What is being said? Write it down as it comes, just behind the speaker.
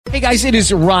Hey guys, it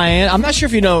is Ryan. I'm not sure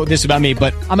if you know this about me,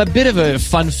 but I'm a bit of a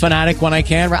fun fanatic when I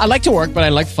can. I like to work, but I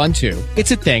like fun too.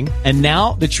 It's a thing. And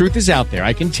now the truth is out there.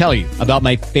 I can tell you about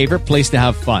my favorite place to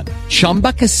have fun.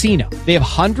 Chumba Casino. They have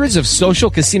hundreds of social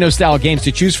casino style games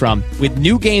to choose from with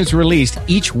new games released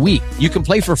each week. You can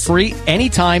play for free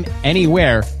anytime,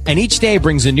 anywhere. And each day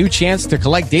brings a new chance to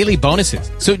collect daily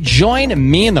bonuses. So join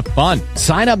me in the fun.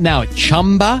 Sign up now at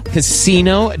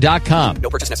ChumbaCasino.com. No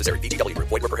purchase necessary. VGW.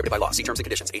 Void where prohibited by law. See terms and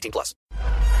conditions. 18+.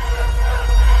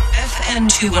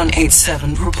 FN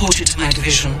 2187 reported to my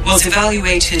division, was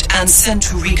evaluated and sent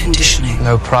to reconditioning.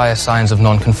 No prior signs of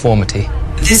non-conformity.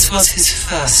 This was his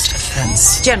first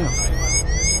offense. General,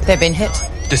 they've been hit.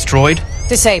 Destroyed?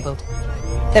 Disabled.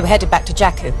 They were headed back to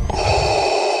Jakku.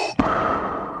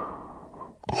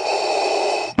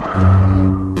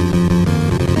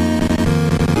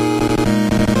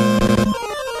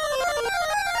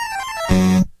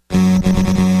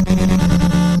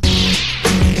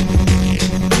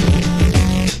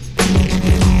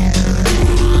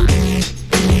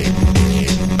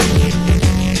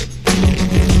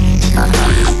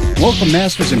 Welcome,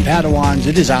 Masters and Padawans.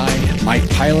 It is I, Mike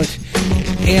Pilot,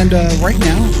 and right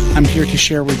now I'm here to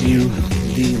share with you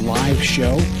the live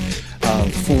show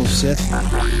of Full of Sith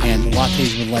and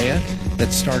Lattes With Leia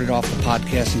that started off the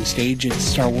podcasting stage at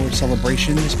Star Wars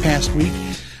Celebration this past week.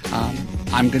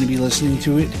 I'm going to be listening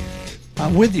to it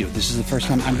with you. This is the first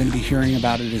time I'm going to be hearing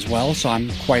about it as well, so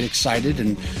I'm quite excited,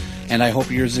 and I hope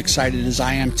you're as excited as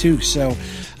I am too. So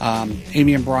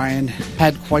Amy and Bryan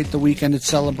had quite the weekend at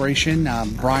Celebration.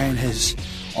 Bryan has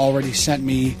already sent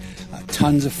me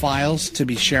tons of files to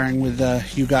be sharing with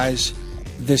you guys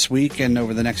this week and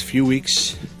over the next few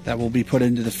weeks that will be put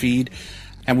into the feed.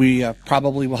 And we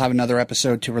probably will have another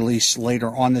episode to release later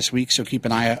on this week, so keep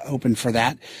an eye open for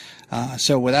that.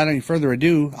 So without any further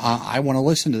ado, I want to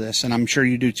listen to this, and I'm sure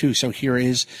you do too. So here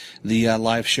is the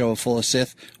live show of Full of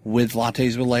Sith with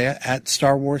Lattes With Leia at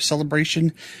Star Wars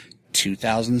Celebration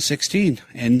 2016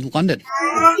 in London.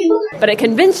 But at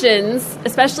conventions,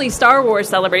 especially Star Wars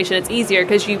Celebration, it's easier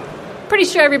because you're pretty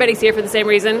sure everybody's here for the same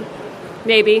reason.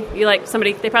 Maybe you like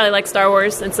somebody; they probably like Star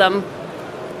Wars in some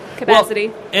capacity.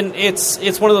 Well, and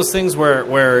it's one of those things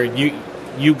where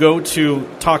you go to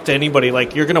talk to anybody,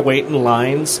 like you're going to wait in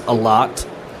lines a lot.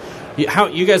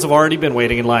 You guys have already been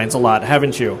waiting in lines a lot,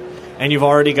 haven't you? And you've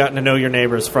already gotten to know your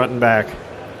neighbors front and back.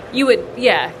 You would,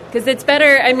 yeah, because it's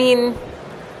better. I mean,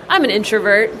 I'm an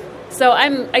introvert, so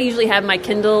I usually have my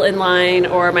Kindle in line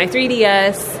or my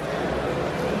 3DS,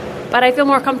 but I feel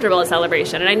more comfortable at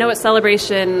Celebration. And I know at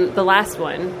Celebration, the last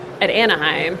one at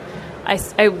Anaheim,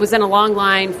 I was in a long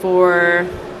line for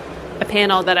a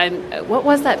panel that what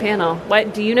was that panel?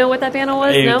 What do you know what that panel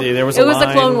was? No, there was it was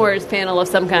a Clone Wars panel of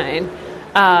some kind.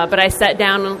 But I sat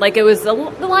down, like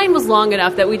the line was long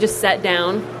enough that we just sat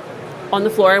down on the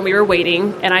floor and we were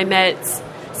waiting. And I met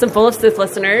some Full of Sith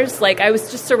listeners. Like I was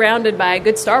just surrounded by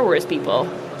good Star Wars people,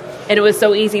 and it was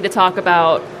so easy to talk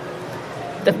about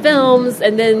the films.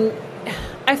 And then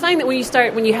I find that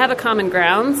when you have a common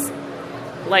grounds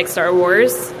like Star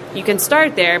Wars, you can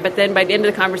start there, but then by the end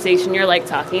of the conversation, you're like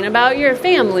talking about your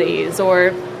families,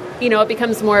 or, it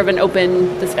becomes more of an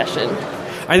open discussion.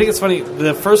 I think it's funny.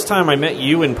 The first time I met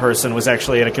you in person was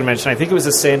actually at a convention. I think it was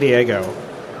in San Diego.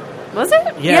 Was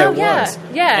it? Yeah, it was.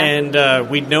 Yeah. And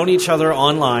we'd known each other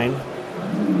online,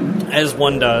 as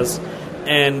one does.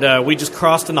 And we just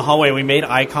crossed in the hallway. We made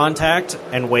eye contact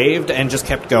and waved and just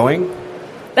kept going.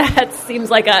 That seems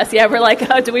like us. Yeah, we're like,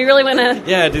 oh, do we really want to?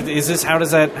 Yeah, how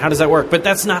does that work? But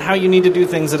that's not how you need to do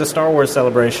things at a Star Wars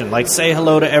celebration. Like, say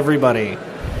hello to everybody.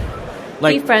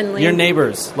 Like, be friendly. Your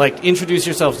neighbors. Like, introduce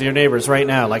yourselves to your neighbors right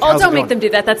now. Like, how's don't it make them do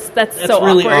that. That's so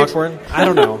really awkward. I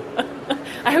don't know.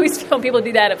 I always feel people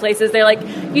do that at places. They're like,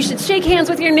 you should shake hands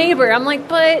with your neighbor. I'm like,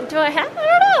 but do I have? I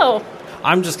don't know.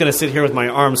 I'm just going to sit here with my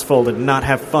arms folded and not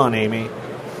have fun, Amy.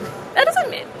 That doesn't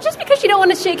mean, just because you don't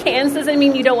want to shake hands doesn't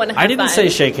mean you don't want to have fun. I didn't say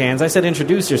shake hands. I said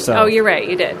introduce yourself. Oh, you're right.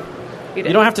 You did. You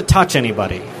don't have to touch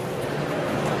anybody.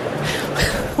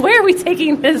 Where are we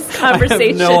taking this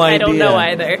conversation? I have no idea. I don't know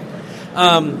either.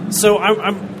 So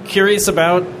I'm curious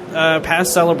about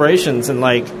past celebrations and,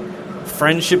 like,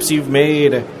 friendships you've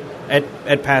made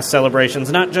at past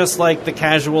celebrations. Not just, like, the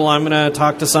casual, I'm going to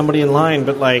talk to somebody in line,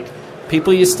 but, like,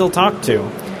 people you still talk to.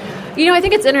 I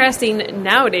think it's interesting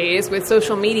nowadays with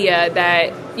social media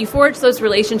that you forge those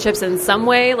relationships in some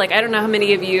way. Like, I don't know how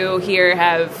many of you here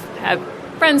have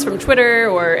friends from Twitter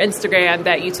or Instagram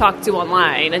that you talk to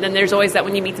online, and then there's always that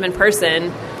when you meet them in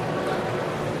person,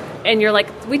 and you're like,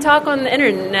 we talk on the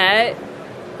internet,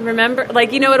 remember?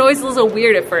 Like, it always is a little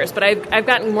weird at first, but I've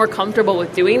gotten more comfortable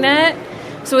with doing that.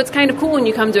 So it's kind of cool when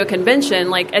you come to a convention,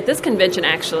 like at this convention,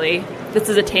 actually. This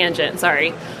is a tangent,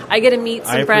 sorry. I get to meet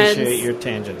some friends. I appreciate your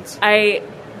tangents. I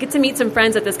get to meet some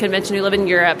friends at this convention who live in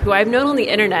Europe, who I've known on the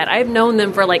internet. I've known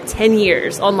them for like 10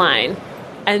 years online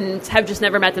and have just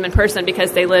never met them in person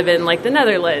because they live in like the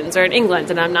Netherlands or in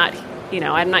England, and I'm not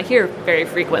here very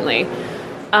frequently.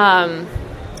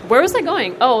 Where was I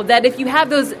going? Oh, that if you have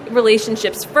those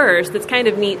relationships first, it's kind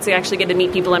of neat to actually get to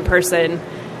meet people in person.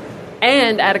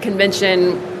 And at a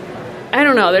convention, I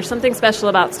don't know, there's something special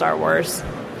about Star Wars.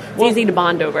 It's easy to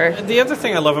bond over. The other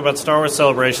thing I love about Star Wars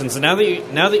celebrations, and now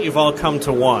that you've all come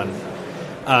to one,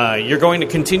 you're going to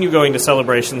continue going to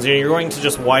celebrations. You're going to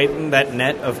just widen that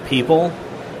net of people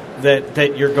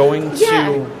that you're going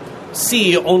to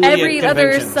see only every at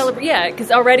other conventions.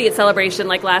 because already at Celebration,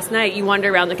 like last night, you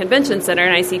wander around the convention center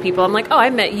and I see people. I'm like, oh,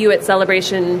 I met you at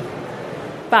Celebration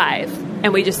 5.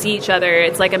 And we just see each other.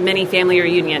 It's like a mini family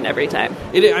reunion every time.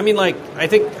 I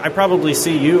think I probably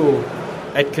see you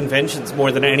at conventions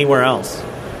more than anywhere else.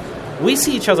 We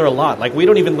see each other a lot. Like, we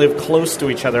don't even live close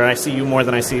to each other. I see you more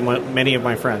than I see many of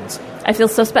my friends. I feel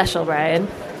so special, Brian.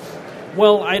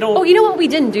 Well, I don't... Oh, you know what we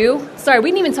didn't do? Sorry, we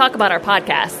didn't even talk about our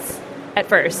podcasts at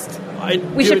first.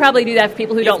 We should probably do that for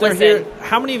people who don't listen. Here,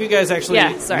 how many of you guys actually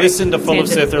listen to Full of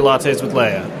Sith or Lattes with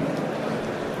Leia?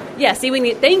 Yeah,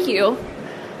 see, thank you.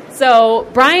 So,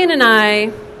 Brian and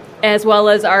I, as well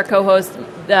as our co-host,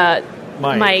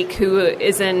 Mike, who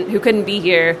couldn't be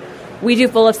here, we do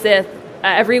Full of Sith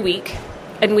every week,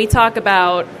 and we talk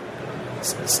about...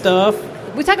 stuff?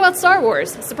 We talk about Star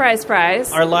Wars. Surprise,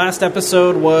 surprise. Our last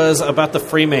episode was about the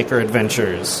Freemaker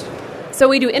adventures. So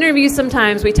we do interviews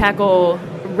sometimes. We tackle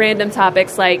random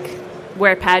topics like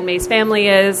where Padme's family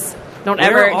is. Don't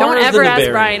ever ask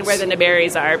Brian where the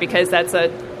Naberries are, because that's a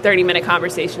 30-minute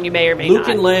conversation you may or may Luke not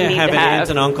and Leia need have to an aunt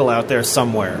and uncle out there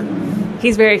somewhere.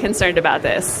 He's very concerned about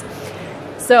this.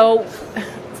 So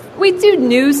we do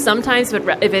news sometimes,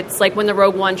 but if it's like when the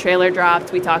Rogue One trailer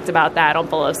dropped, we talked about that on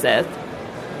Full of Sith.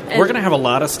 And we're going to have a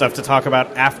lot of stuff to talk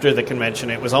about after the convention.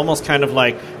 It was almost kind of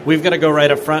like, we've got to go right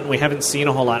up front, and we haven't seen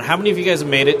a whole lot. How many of you guys have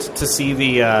made it to see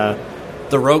the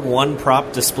Rogue One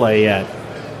prop display yet?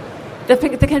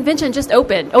 The convention just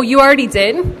opened. Oh, you already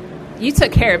did? You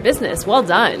took care of business. Well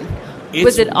done.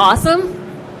 Was it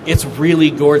awesome? It's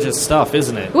really gorgeous stuff,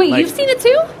 isn't it? Wait, you've seen it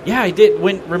too? Yeah, I did.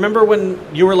 Remember when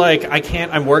you were like, I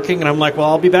can't, I'm working, and I'm like, well,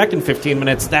 I'll be back in 15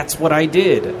 minutes. That's what I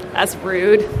did. That's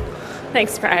rude.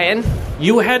 Thanks, Brian.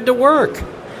 You had to work.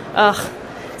 Ugh.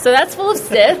 So that's Full of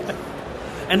Sith.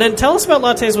 And then tell us about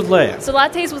Lattes with Leia. So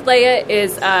Lattes with Leia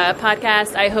is a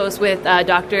podcast I host with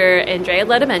Dr. Andrea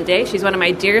Letamendi. She's one of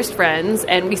my dearest friends,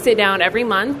 and we sit down every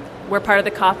month. We're part of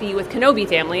the Coffee with Kenobi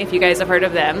family, if you guys have heard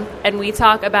of them. And we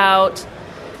talk about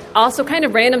also kind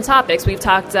of random topics. We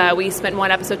spent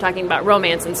one episode talking about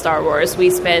romance in Star Wars. We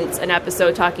spent an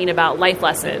episode talking about life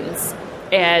lessons.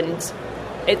 And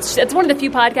it's one of the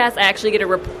few podcasts I actually get to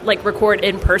record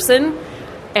in person.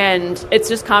 And it's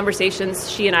just conversations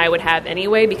she and I would have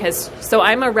anyway, so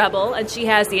I'm a rebel, and she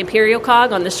has the Imperial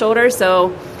cog on the shoulder,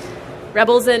 so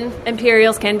rebels and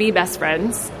Imperials can be best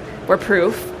friends. We're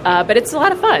proof. But it's a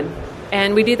lot of fun.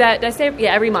 And we do that,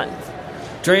 every month.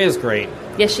 Dre is great.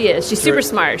 Yes, she is. She's super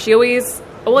smart. She always...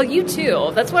 Well, you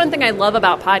too. That's one thing I love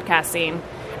about podcasting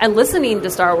and listening to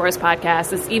Star Wars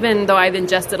podcasts is even though I've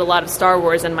ingested a lot of Star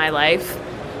Wars in my life,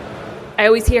 I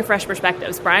always hear fresh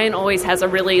perspectives. Brian always has a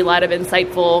lot of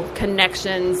insightful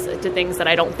connections to things that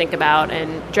I don't think about,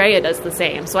 and Drea does the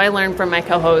same. So I learn from my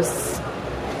co-hosts.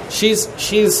 She's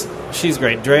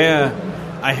great. Drea,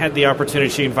 I had the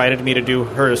opportunity. She invited me to do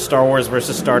her Star Wars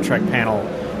versus Star Trek panel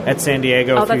at San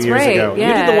Diego a few years ago. Yeah.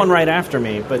 You did the one right after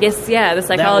me, but yes, the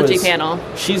psychology panel.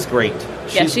 She's great.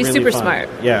 She's really super fun. smart.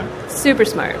 Yeah, super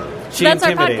smart. She that's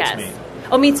our intimidates podcast. me.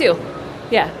 Oh, me too.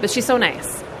 Yeah, but she's so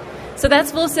nice. So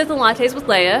that's Full of Sith and Lattes with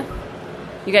Leia.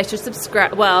 You guys should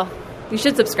subscribe. Well, you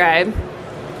should subscribe.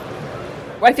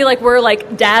 I feel like we're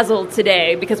dazzled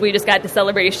today because we just got to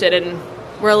Celebration and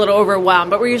we're a little overwhelmed,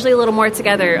 but we're usually a little more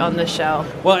together on this show.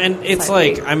 Well, and it's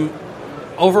I'm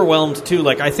overwhelmed too.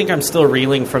 I think I'm still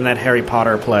reeling from that Harry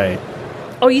Potter play.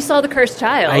 Oh, you saw The Cursed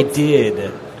Child. I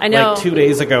did. I know. 2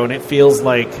 days ago, and it feels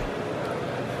like...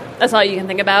 That's all you can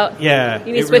think about? Yeah,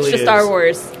 you need to switch to Star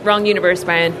Wars. Wrong universe,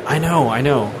 Brian. I know.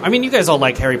 I mean, you guys all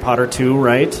like Harry Potter too,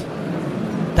 right?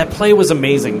 That play was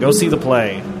amazing. Go see the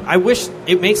play. I wish...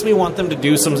 It makes me want them to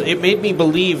do some... It made me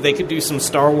believe they could do some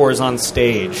Star Wars on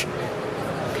stage.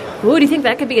 Ooh, do you think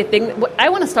that could be a thing? I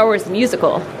want a Star Wars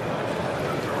musical.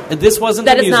 This wasn't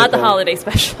That a is musical. not the holiday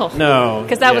special. No.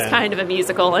 Because that was kind of a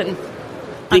musical, and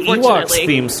the unfortunately... Ewoks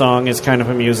theme song is kind of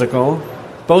a musical.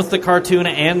 Both the cartoon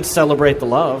and Celebrate the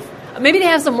Love. maybe they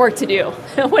have some work to do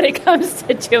when it comes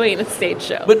to doing a stage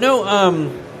show. But no,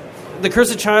 The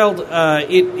Cursed Child,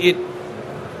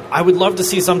 I would love to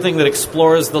see something that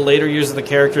explores the later years of the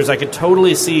characters. I could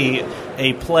totally see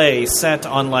a play set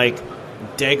on, like,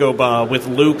 Dagobah with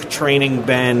Luke training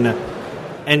Ben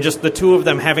and just the two of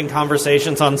them having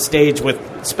conversations on stage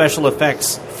with special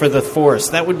effects for the Force.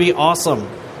 That would be awesome.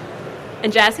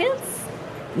 And jazz hands?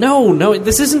 No,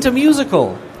 this isn't a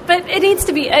musical. But it needs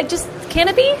to be. Can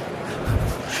it be?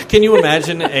 Can you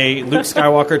imagine a Luke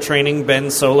Skywalker training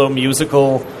Ben Solo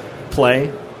musical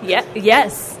play? Yeah.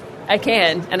 Yes. I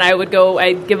can, and I would go.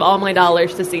 I'd give all my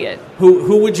dollars to see it.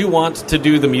 Who would you want to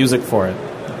do the music for it?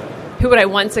 Who would I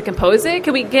want to compose it?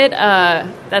 Could we get?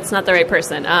 That's not the right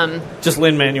person. Just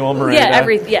Lin-Manuel Miranda. Yeah,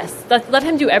 yes. Let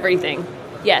him do everything.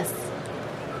 Yes.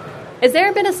 Has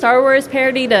there been a Star Wars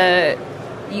parody to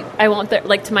I Won't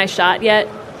to My Shot yet?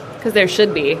 Because there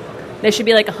should be. There should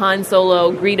be like a Han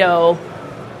Solo Greedo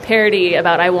parody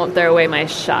about I Won't Throw Away My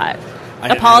Shot.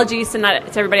 Apologies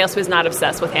to everybody else who's not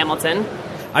obsessed with Hamilton.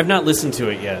 I've not listened to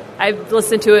it yet. I've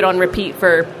listened to it on repeat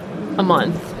for a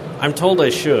month. I'm told I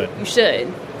should. You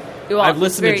should. I've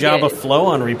listened to Jabba Flow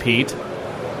on repeat,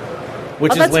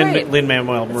 which is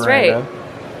Lin-Manuel Miranda. Right.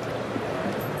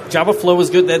 Jabba Flow was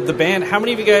good. The band. How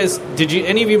many of you guys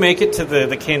any of you make it to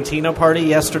the Cantina party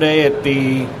yesterday at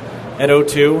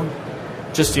O2?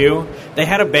 Just you? They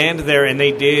had a band there, and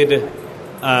they did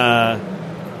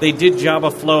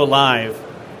Jabba Flow live.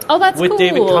 Oh, that's with cool.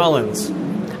 David Collins.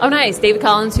 Oh, nice. David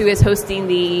Collins, who is hosting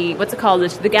the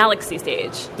Galaxy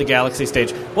stage. The Galaxy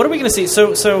stage. What are we going to see?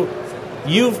 So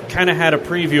you've kind of had a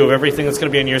preview of everything that's going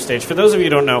to be on your stage. For those of you who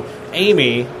don't know,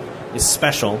 Amy is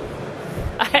special.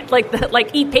 like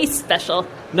Eat Paste special.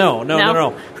 No.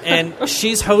 And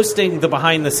she's hosting the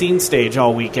behind-the-scenes stage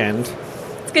all weekend.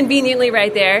 It's conveniently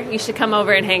right there. You should come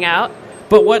over and hang out.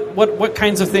 But what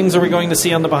kinds of things are we going to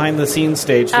see on the behind-the-scenes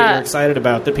stage that you're excited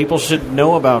about, that people should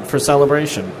know about for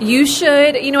Celebration? You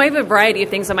should. I have a variety of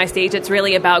things on my stage. It's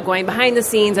really about going behind the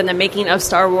scenes and the making of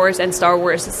Star Wars and Star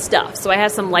Wars stuff. So I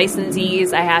have some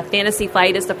licensees. I have Fantasy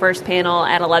Flight as the first panel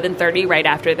at 11:30 right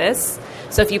after this.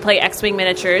 So if you play X-Wing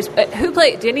miniatures... do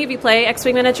any of you play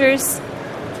X-Wing miniatures?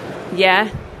 Yeah.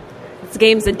 This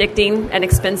game's addicting and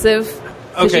expensive.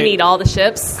 Because you need all the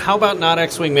ships. How about not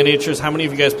X-Wing miniatures? How many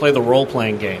of you guys play the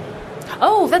role-playing game?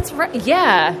 Oh, that's right.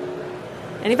 Yeah.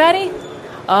 Anybody?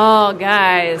 Oh,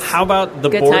 guys. How about the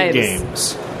Good board times.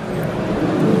 games?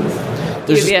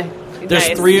 There's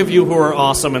nice. 3 of you who are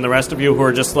awesome, and the rest of you who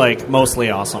are just, mostly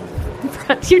awesome.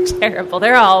 You're terrible.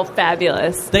 They're all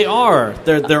fabulous. They are.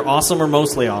 They're awesome or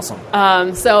mostly awesome.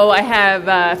 So I have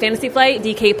Fantasy Flight.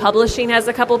 DK Publishing has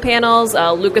a couple panels.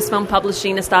 Lucasfilm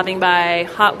Publishing is stopping by.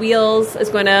 Hot Wheels is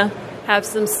going to have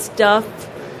some stuff.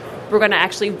 We're going to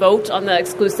actually vote on the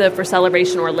exclusive for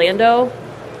Celebration Orlando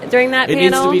during that panel.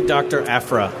 It needs to be Dr.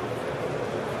 Aphra.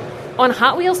 On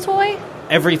Hot Wheels toy?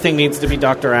 Everything needs to be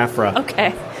Dr. Aphra.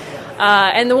 Okay.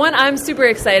 And the one I'm super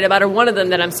excited about, or one of them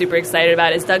that I'm super excited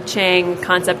about, is Doug Chang,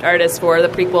 concept artist for the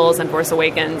prequels and Force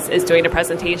Awakens, is doing a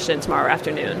presentation tomorrow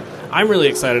afternoon. I'm really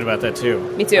excited about that, too.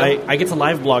 Me too. I get to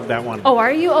live blog that one. Oh,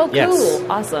 are you? Oh, cool. Yes.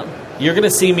 Awesome. You're going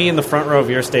to see me in the front row of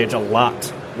your stage a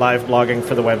lot, live blogging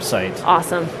for the website.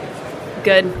 Awesome.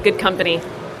 Good company.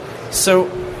 So,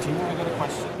 do you want to get a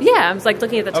question? Yeah, I was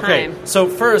looking at the time. Okay, so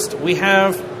first, we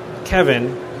have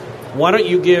Kevin. Why don't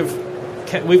you give...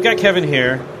 We've got Kevin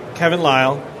here. Kevin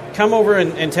Lyle, come over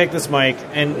and take this mic.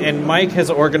 And Mike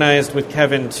has organized with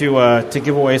Kevin to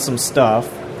give away some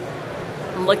stuff.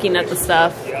 I'm looking at the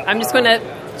stuff. I'm just going to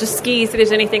ski if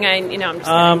there's anything I'm just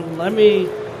let me...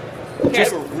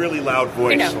 Just a really loud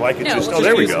voice, so I can just... we'll Oh,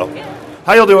 there we go. Yeah.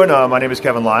 How y'all doing? My name is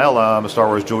Kevin Lyle. I'm a Star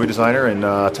Wars jewelry designer and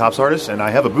tops artist, and I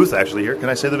have a booth actually here. Can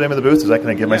I say the name of the booth? Can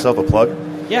I give myself a plug?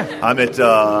 Yeah. I'm at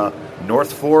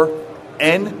North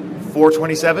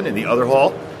 4N427 in the other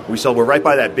hall. We're right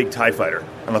by that big TIE fighter. I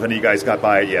don't know if any of you guys got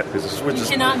by it yet. You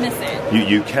cannot miss it.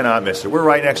 You cannot miss it. We're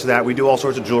right next to that. We do all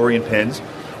sorts of jewelry and pins.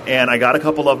 And I got a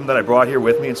couple of them that I brought here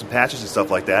with me and some patches and stuff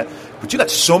like that. But you got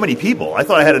so many people. I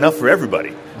thought I had enough for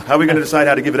everybody. How are we going to decide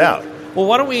how to give it out? Well,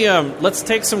 why don't we, let's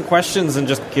take some questions and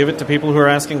just give it to people who are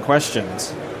asking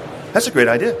questions. That's a great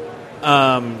idea.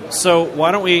 So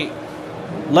why don't we,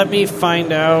 let me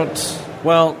find out,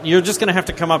 well, you're just going to have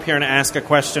to come up here and ask a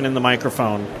question in the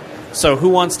microphone. So who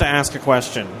wants to ask a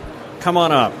question? Come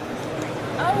on up.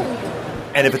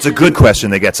 Oh. And if it's a good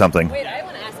question, they get something. Wait, I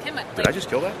want to ask him. Did I just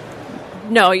kill that?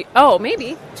 No. Oh,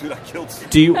 maybe. Dude, I killed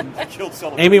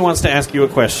Amy wants to ask you a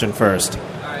question first. All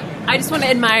right. I just want to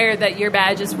admire that your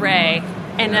badge is Rey,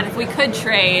 and that if we could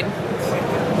trade...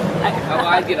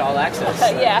 I'd get all access.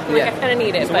 I kind of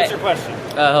need it. So what's your question?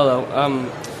 Hello.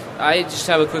 I just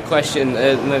have a quick question.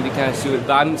 It might be kind of stupid,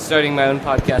 but I'm starting my own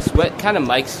podcast. What kind of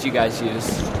mics do you guys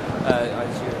use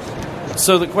on yours?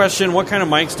 So the question, what kind of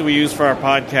mics do we use for our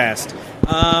podcast?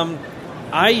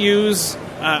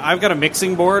 I've got a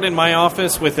mixing board in my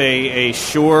office with a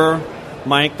Shure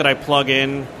mic that I plug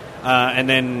in and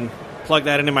then plug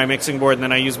that into my mixing board, and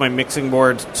then I use my mixing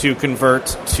board to convert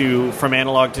from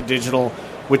analog to digital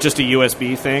with just a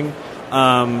USB thing.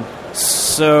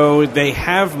 So they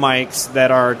have mics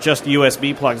that are just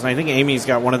USB plugs, and I think Amy's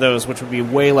got one of those, which would be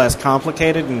way less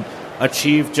complicated and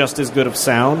achieve just as good of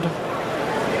sound.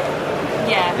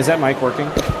 Yeah. Is that mic working?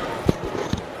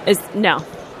 No.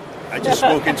 I just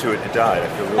spoke into it and it died. I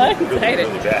feel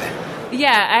really bad. Yeah,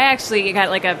 I actually got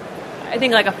like a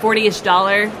 $40-ish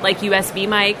like USB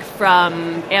mic from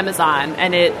Amazon,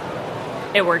 and it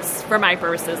works for my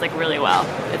purposes like really well.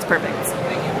 It's perfect.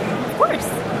 Of course.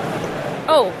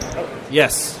 Oh.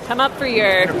 Yes. Come up for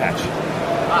your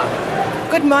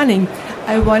Good morning.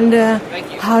 I wonder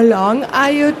how long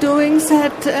are you doing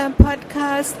that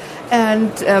podcast,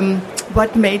 and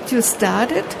what made you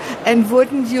start it? And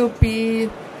wouldn't you be,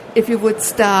 if you would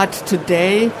start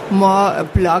today, more a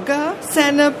blogger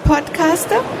than a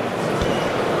podcaster?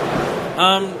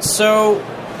 So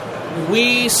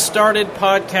we started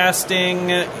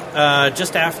podcasting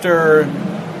just after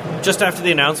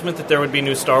the announcement that there would be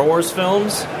new Star Wars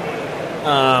films,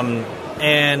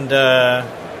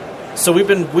 so we've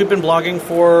been blogging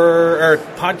or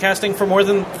podcasting for more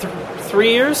than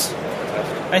 3 years,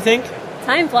 I think.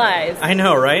 Time flies. I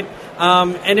know, right?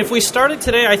 And if we started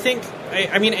today, I think,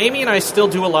 I mean, Amy and I still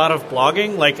do a lot of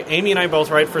blogging. Like, Amy and I both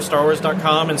write for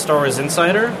StarWars.com and Star Wars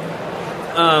Insider.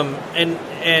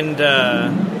 And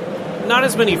not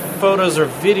as many photos or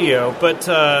video, but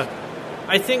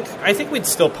I think we'd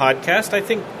still podcast.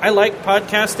 I like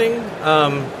podcasting.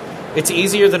 It's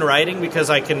easier than writing because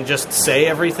I can just say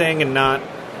everything and not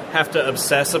have to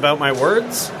obsess about my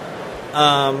words.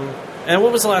 And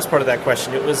what was the last part of that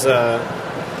question? It was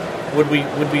would we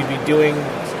be doing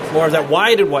more of that?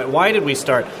 Why did we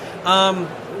start?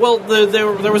 Well,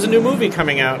 there was a new movie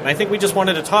coming out, and I think we just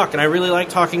wanted to talk. And I really like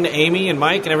talking to Amy and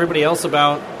Mike and everybody else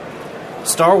about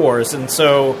Star Wars. And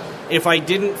so if I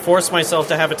didn't force myself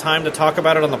to have a time to talk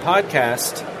about it on the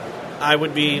podcast, I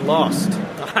would be lost.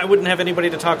 I wouldn't have anybody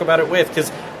to talk about it with, because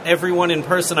everyone in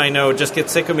person I know just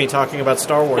gets sick of me talking about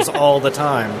Star Wars all the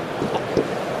time.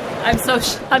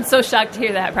 I'm so shocked to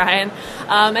hear that, Brian.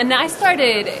 And I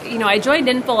started, I joined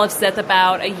in Full of Sith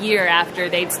about a year after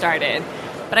they'd started.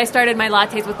 But I started my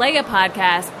Lattes With Leia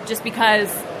podcast just because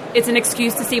it's an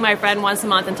excuse to see my friend once a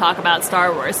month and talk about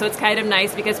Star Wars. So it's kind of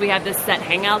nice because we have this set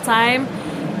hangout time.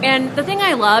 And the thing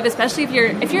I love, especially if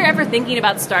you're ever thinking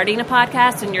about starting a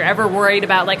podcast and you're ever worried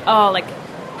about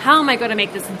how am I going to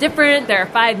make this different? There are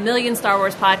 5 million Star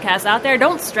Wars podcasts out there.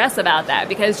 Don't stress about that,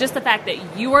 because just the fact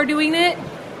that you are doing it,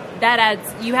 that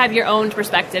adds, you have your own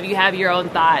perspective, you have your own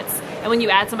thoughts. And when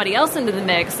you add somebody else into the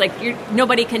mix,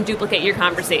 nobody can duplicate your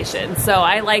conversation. So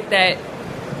I like that,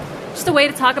 just a way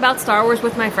to talk about Star Wars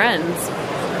with my friends.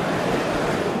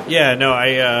 Yeah, no,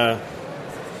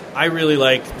 I really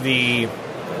like the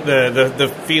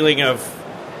feeling of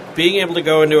being able to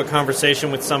go into a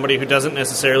conversation with somebody who doesn't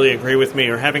necessarily agree with me,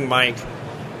 or having Mike.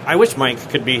 I wish Mike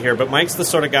could be here, but Mike's the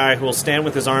sort of guy who will stand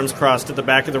with his arms crossed at the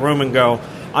back of the room and go,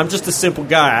 I'm just a simple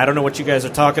guy. I don't know what you guys are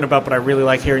talking about, but I really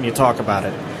like hearing you talk about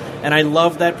it. And I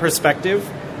love that perspective.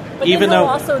 But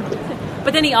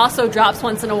then he also drops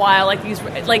once in a while,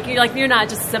 you're not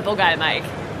just a simple guy, Mike.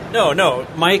 No,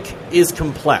 Mike is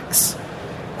complex.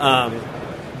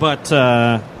 But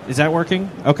is that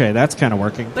working? Okay, that's kind of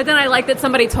working. But then I like that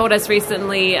somebody told us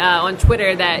recently on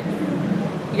Twitter that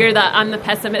I'm the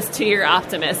pessimist to your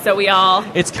optimist. So we all...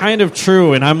 It's kind of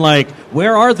true, and I'm like,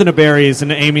 where are the Naberries?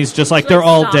 And Amy's just like, they're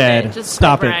all dead.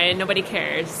 Stop it. Brian, nobody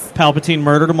cares. Palpatine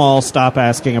murdered them all. Stop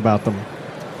asking about them.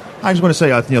 I just want to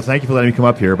say, thank you for letting me come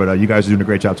up here, but you guys are doing a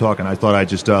great job talking. I thought I'd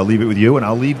just leave it with you, and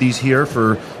I'll leave these here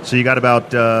so you got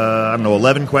about,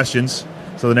 11 questions.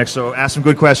 So ask some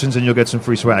good questions, and you'll get some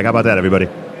free swag. How about that, everybody?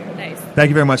 Nice. Thank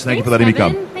you very much. Thank you for letting me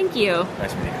come. Thank you.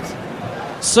 Nice meeting you.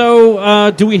 So,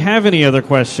 do we have any other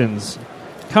questions?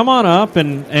 Come on up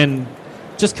and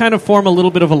just kind of form a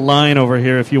little bit of a line over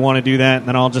here if you want to do that, and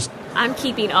then I'll just... I'm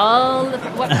keeping all the...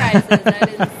 What prizes? That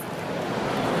is...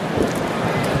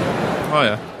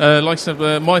 Hiya. Like I said,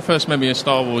 my first memory of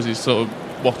Star Wars is sort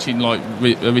of watching,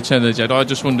 Return of the Jedi. I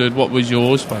just wondered, what was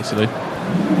yours, basically?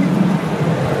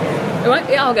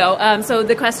 Yeah, I'll go. So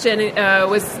the question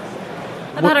was...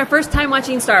 about our first time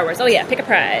watching Star Wars. Oh, yeah, pick a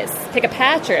prize. Pick a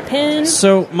patch or a pin.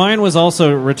 So mine was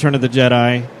also Return of the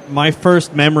Jedi. My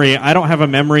first memory, I don't have a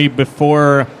memory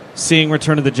before seeing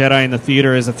Return of the Jedi in the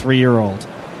theater as a 3-year-old.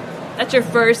 That's your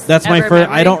first. That's my ever first.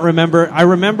 memory? I don't remember. I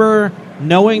remember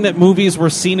knowing that movies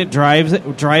were seen at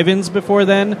drive-ins before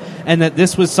then, and that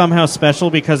this was somehow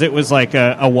special because it was like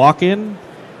a walk-in,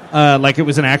 like it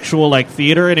was an actual like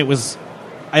theater, and it was.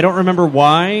 I don't remember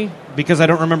why, because I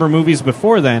don't remember movies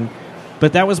before then,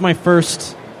 but that was my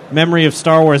first memory of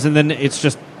Star Wars, and then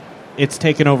it's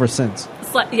taken over since.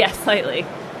 Yes, slightly.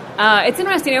 It's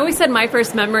interesting. I always said my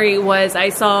first memory was I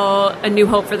saw A New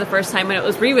Hope for the first time when it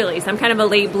was re-released. I'm kind of a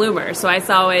late bloomer, so I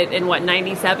saw it in,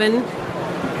 97?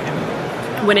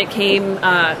 When it came...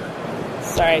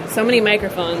 sorry, so many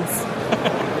microphones.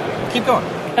 Keep going.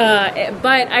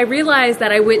 But I realized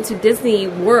that I went to Disney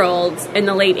World in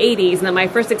the late 80s, and that my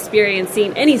first experience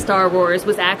seeing any Star Wars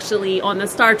was actually on the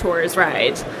Star Tours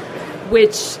ride,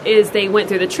 which is they went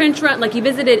through the trench run. Like, you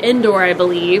visited Endor, I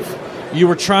believe. You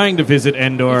were trying to visit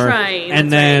Endor, and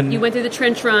then you went through the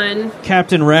trench run.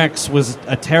 Captain Rex was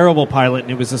a terrible pilot,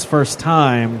 and it was his first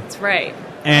time. That's right.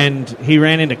 And he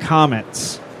ran into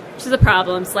comets, which is a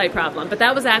problem, slight problem. But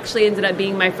that was actually ended up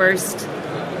being my first.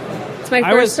 It's my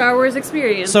first Star Wars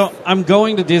experience. So I'm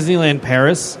going to Disneyland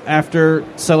Paris after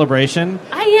Celebration.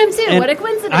 I am too. What a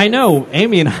coincidence! I know,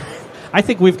 Amy and I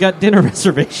think we've got dinner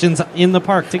reservations in the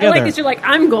park together. I like that you're like,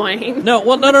 I'm going. No.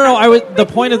 The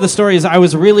point of the story is I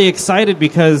was really excited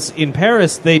because in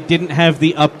Paris they didn't have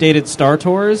the updated Star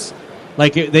Tours.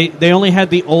 Like, they only had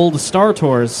the old Star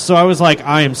Tours. So I was like,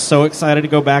 I am so excited to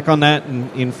go back on that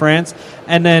in France.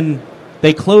 And then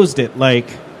they closed it, I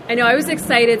know, I was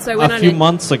excited, so I went a few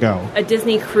months ago. A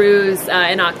Disney cruise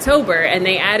in October, and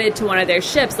they added to one of their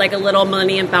ships, like a little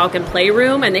Millennium Falcon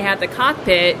playroom, and they had the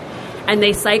cockpit, and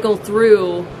they cycle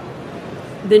through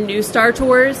the new Star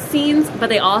Tours scenes, but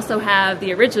they also have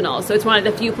the original. So it's one of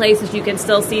the few places you can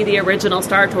still see the original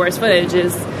Star Tours footage. So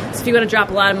if you want to drop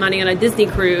a lot of money on a Disney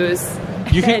cruise,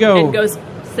 you can go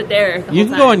sit there. You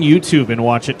can go on YouTube and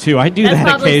watch it too. I do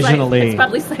that occasionally. It's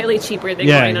probably slightly cheaper than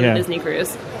going on a Disney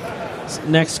cruise.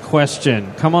 Next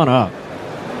question. Come on up.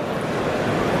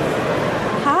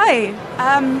 Hi.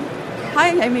 Hi,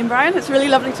 Amy and Bryan. It's really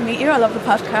lovely to meet you. I love the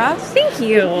podcast. Thank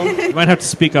you. You might have to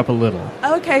speak up a little.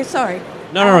 Okay, sorry.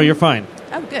 No, you're fine.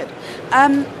 Oh, good.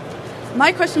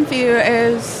 My question for you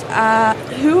is,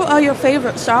 who are your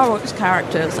favorite Star Wars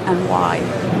characters and why?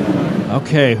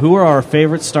 Okay, who are our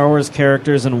favorite Star Wars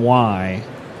characters and why?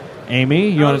 Amy,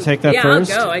 you want to take that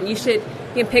first? Yeah, I'll go. And you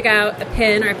can pick out a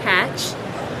pin or a patch.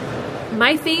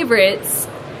 My favorites,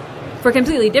 for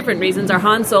completely different reasons, are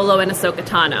Han Solo and Ahsoka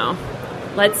Tano.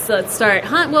 Let's start.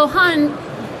 Han,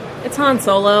 it's Han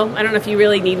Solo. I don't know if you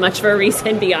really need much of a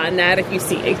reason beyond that. If you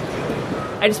see,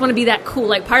 I just want to be that cool.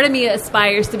 Like, part of me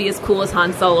aspires to be as cool as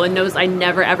Han Solo and knows I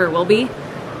never, ever will be.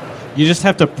 You just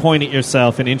have to point at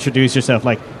yourself and introduce yourself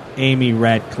like Amy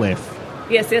Radcliffe.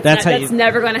 Yes, that's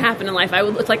never going to happen in life. I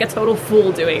would look like a total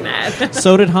fool doing that.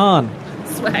 So did Han.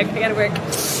 Swag, I gotta work.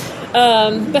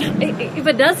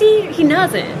 But does he? He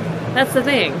doesn't. That's the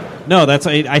thing. No,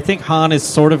 I think Han is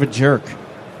sort of a jerk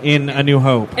in A New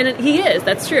Hope, and he is.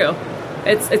 That's true.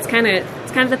 It's kind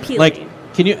of appealing. Like,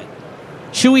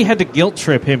 Chewie had to guilt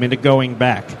trip him into going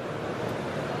back.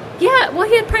 Yeah, well,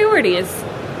 he had priorities.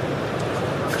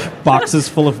 Boxes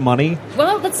full of money.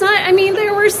 Well, that's not. I mean,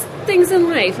 there were things in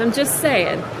life. I'm just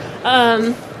saying.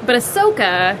 But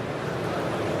Ahsoka,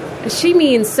 she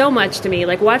means so much to me.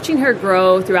 Like, watching her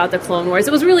grow throughout the Clone Wars,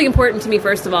 it was really important to me,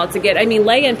 first of all, to get... I mean,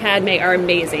 Leia and Padme are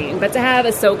amazing, but to have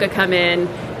Ahsoka come in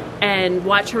and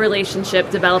watch her relationship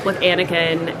develop with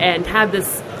Anakin and have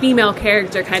this female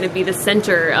character kind of be the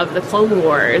center of the Clone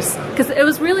Wars. Because it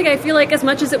was really, I feel like, as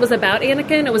much as it was about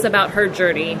Anakin, it was about her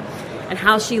journey and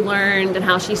how she learned and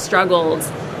how she struggled.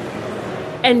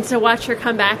 And to watch her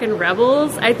come back in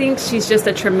Rebels, I think she's just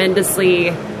a tremendously...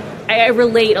 I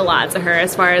relate a lot to her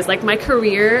as far as, like, my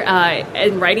career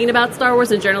and writing about Star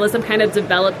Wars and journalism kind of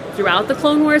developed throughout the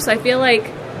Clone Wars. So I feel like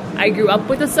I grew up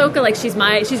with Ahsoka. Like,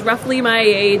 she's roughly my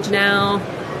age now.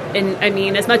 And, I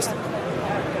mean, as much...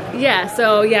 Yeah,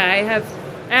 so, yeah, I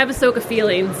have Ahsoka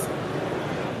feelings.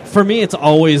 For me, it's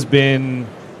always been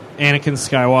Anakin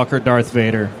Skywalker, Darth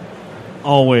Vader.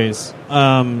 Always.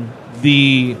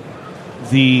 The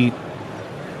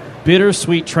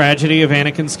bittersweet tragedy of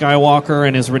Anakin Skywalker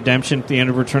and his redemption at the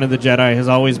end of Return of the Jedi has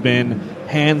always been,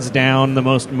 hands down, the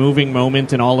most moving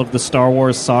moment in all of the Star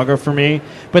Wars saga for me.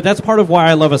 But that's part of why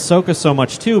I love Ahsoka so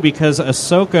much, too, because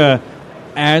Ahsoka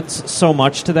adds so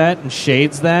much to that and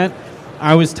shades that.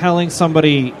 I was telling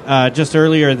somebody just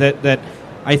earlier that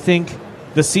I think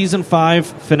the Season 5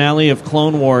 finale of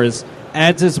Clone Wars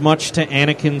adds as much to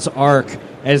Anakin's arc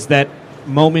as that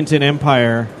moment in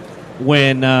Empire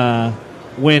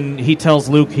when he tells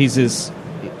Luke he's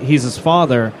he's his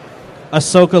father.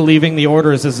 Ahsoka leaving the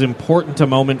Order is as important a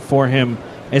moment for him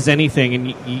as anything,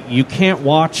 and you can't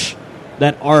watch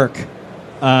that arc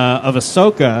of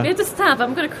Ahsoka. You have to stop.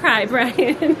 I'm going to cry,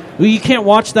 Brian. Well, you can't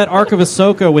watch that arc of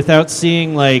Ahsoka without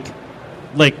seeing, like,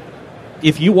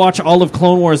 if you watch all of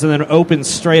Clone Wars and then open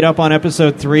straight up on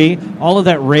Episode 3, all of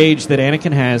that rage that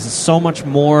Anakin has is so much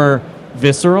more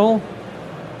visceral.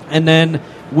 And then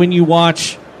when you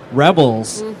watch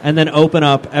Rebels and then open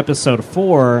up Episode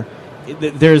 4,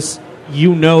 there's...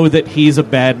 You know that he's a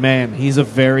bad man. He's a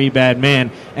very bad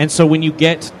man. And so when you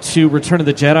get to Return of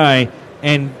the Jedi,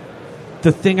 and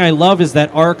the thing I love is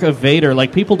that arc of Vader.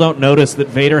 Like, people don't notice that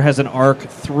Vader has an arc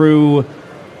through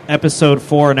Episode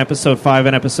 4 and Episode 5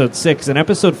 and Episode 6. In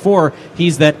Episode 4,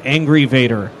 he's that angry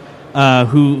Vader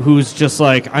who's just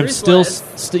like, I'm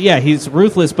ruthless. Yeah, he's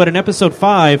ruthless. But in Episode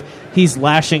 5, he's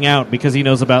lashing out because he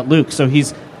knows about Luke. So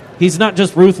he's not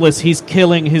just ruthless, he's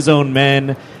killing his own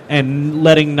men and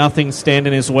letting nothing stand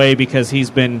in his way because he's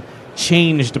been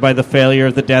changed by the failure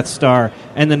of the Death Star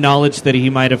and the knowledge that he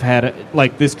might have had,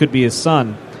 like, this could be his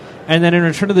son. And then in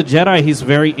Return of the Jedi, he's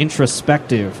very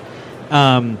introspective.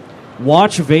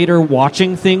 Watch Vader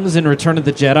watching things in Return of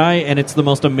the Jedi, and it's the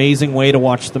most amazing way to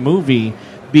watch the movie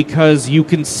because you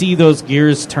can see those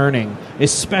gears turning,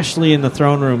 especially in the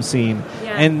throne room scene.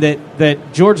 Yeah. And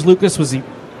that George Lucas was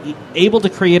able to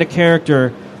create a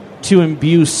character to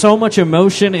imbue so much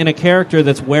emotion in a character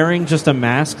that's wearing just a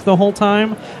mask the whole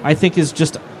time, I think is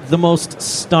just the most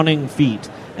stunning feat,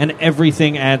 and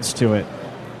everything adds to it.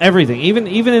 Everything.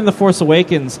 Even in The Force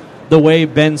Awakens, the way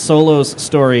Ben Solo's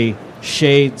story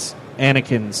shades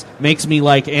Anakin's makes me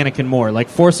like Anakin more. Like,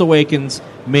 Force Awakens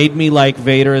made me like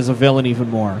Vader as a villain even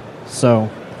more. So,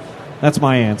 that's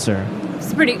my answer.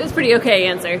 It's a pretty okay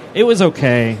answer. It was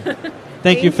okay.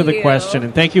 Thank you for the question,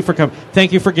 and thank you for coming.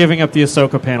 Thank you for giving up the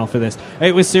Ahsoka panel for this.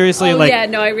 It was seriously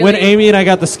when Amy and I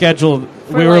got the schedule,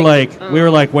 we were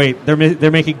like, wait,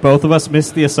 they're making both of us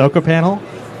miss the Ahsoka panel?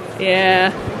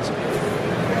 Yeah.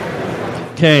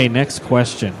 Okay, next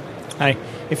question. Hi.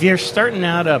 If you're starting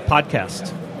out a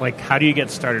podcast, like, how do you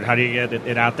get started? How do you get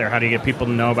it out there? How do you get people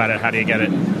to know about it? How do you get it,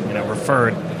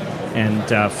 referred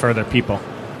and further people?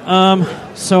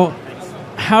 So.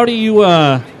 How do you,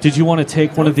 did you want to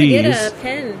take one of these? Don't forget a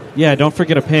pen. Yeah, don't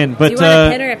forget a pen. But, do you want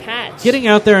a pen or a patch? Getting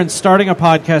out there and starting a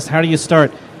podcast, how do you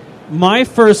start? My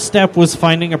first step was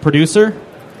finding a producer.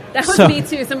 That was me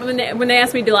too. When they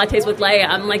asked me to do Lattes with Leia,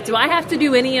 I'm like, do I have to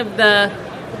do any of the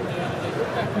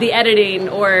editing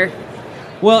or...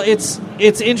 Well, it's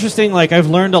interesting. Like, I've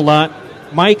learned a lot.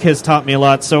 Mike has taught me a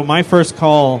lot. So my first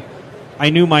call, I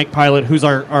knew Mike Pilot, who's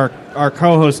our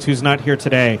co-host who's not here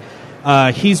today.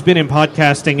 He's been in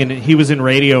podcasting, and he was in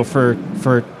radio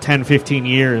for 10, 15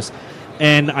 years.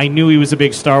 And I knew he was a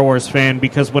big Star Wars fan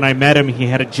because when I met him, he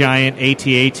had a giant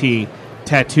AT-AT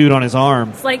tattooed on his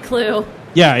arm. Slight clue.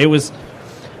 Yeah, it was...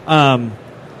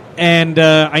 and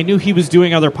I knew he was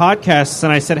doing other podcasts,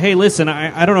 and I said, hey, listen,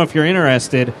 I don't know if you're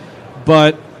interested,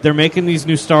 but they're making these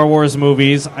new Star Wars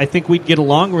movies. I think we'd get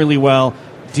along really well.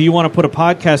 Do you want to put a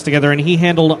podcast together? And he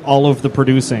handled all of the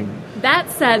producing.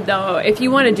 That said, though, if you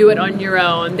want to do it on your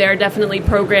own, there are definitely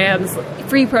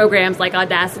free programs like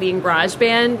Audacity and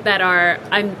GarageBand that are...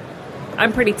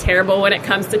 I'm pretty terrible when it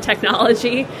comes to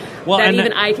technology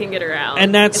even I can get around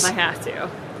if I have to.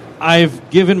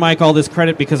 I've given Mike all this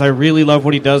credit because I really love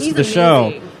what he does to the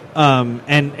show.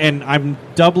 And I'm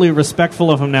doubly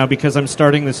respectful of him now because I'm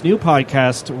starting this new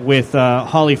podcast with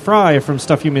Holly Fry from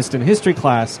Stuff You Missed in History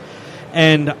Class.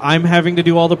 And I'm having to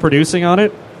do all the producing on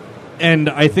it. And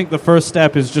I think the first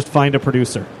step is just find a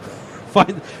producer.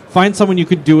 Find someone you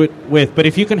could do it with. But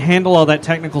if you can handle all that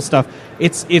technical stuff,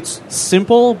 it's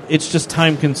simple. It's just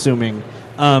time consuming.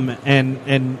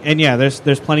 And yeah,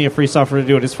 there's plenty of free software to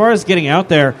do it. As far as getting out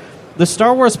there, the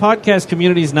Star Wars podcast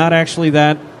community is not actually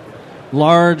that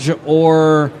large,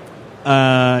 or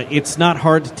it's not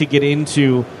hard to get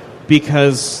into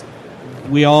because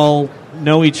we all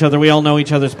know each other. We all know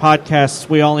each other's podcasts.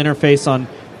 We all interface on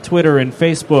Twitter and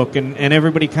Facebook, and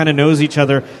everybody kind of knows each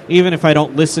other. Even if I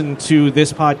don't listen to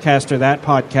this podcast or that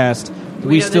podcast,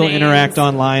 we still interact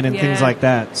online and things like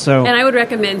that. So, and I would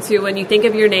recommend too, when you think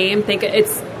of your name, think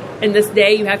it's in this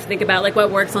day you have to think about like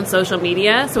what works on social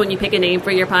media. So when you pick a name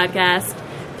for your podcast,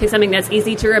 pick something that's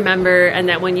easy to remember, and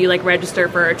that when you like register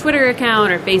for a Twitter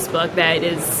account or Facebook, that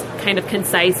is kind of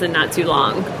concise and not too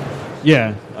long.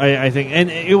 Yeah, I think, and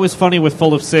it was funny with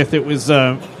Full of Sith. It was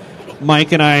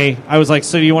Mike and I was like,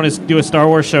 so do you want to do a Star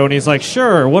Wars show? And he's like,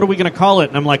 sure, what are we going to call it?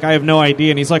 And I'm like, I have no idea.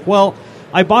 And he's like, well,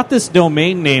 I bought this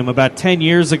domain name about 10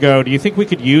 years ago. Do you think we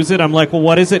could use it? I'm like, well,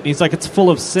 what is it? And he's like, it's full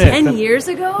of Sith. 10 years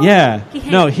ago? Yeah.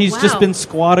 Wow. He's just been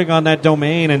squatting on that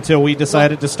domain until we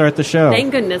decided to start the show.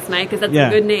 Thank goodness, Mike, because that's Yeah.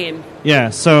 a good name.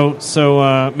 Yeah,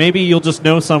 so maybe you'll just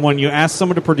know someone, you ask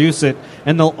someone to produce it,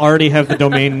 and they'll already have the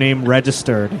domain name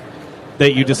registered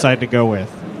that you decide to go with.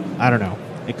 I don't know.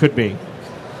 It could be.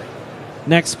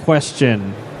 Next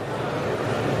question.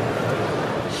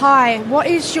 Hi, what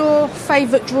is your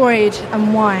favourite droid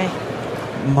and why?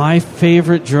 My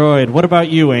favorite droid. What about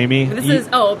you, Amy?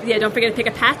 Don't forget to pick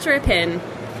a patch or a pin.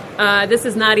 This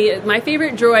is not... My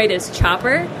favorite droid is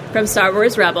Chopper from Star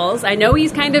Wars Rebels. I know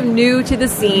he's kind of new to the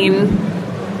scene,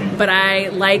 but I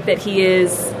like that he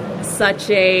is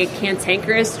such a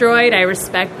cantankerous droid. I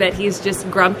respect that he's just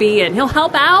grumpy and he'll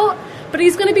help out, but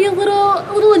he's going to be a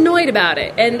little annoyed about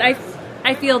it. And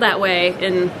I feel that way,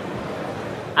 and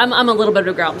I'm a little bit of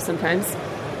a grump sometimes.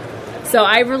 So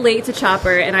I relate to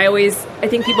Chopper, and I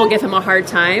think people give him a hard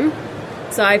time.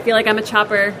 So I feel like I'm a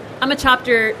Chopper.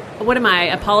 What am I?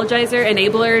 Apologizer,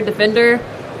 enabler, defender?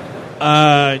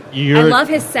 I love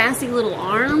his sassy little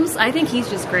arms. I think he's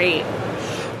just great.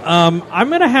 I'm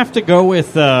going to have to go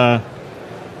with... I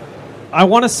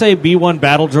want to say B-1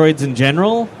 battle droids in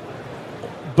general,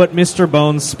 but Mr.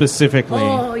 Bones specifically.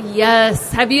 Oh,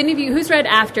 yes. Have any of you... Who's read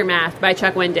Aftermath by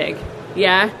Chuck Wendig?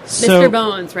 Yeah? So, Mr.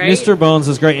 Bones, right? Mr. Bones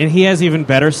is great, and he has even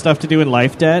better stuff to do in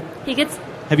Life Debt.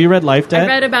 Have you read Life Debt? I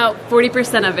read about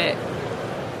 40% of it.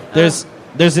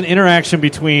 There's an interaction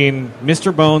between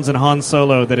Mr. Bones and Han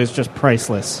Solo that is just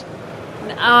priceless.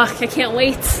 I can't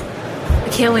wait.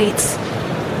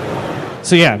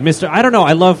 So yeah, I don't know.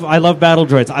 I love battle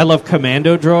droids. I love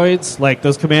commando droids, like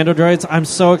those commando droids. I'm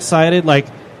so excited. Like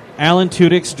Alan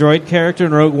Tudyk's droid character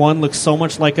in Rogue One looks so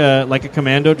much like a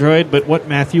commando droid, but what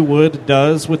Matthew Wood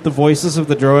does with the voices of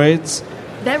the droids.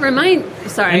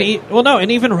 Sorry.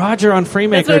 And even Roger on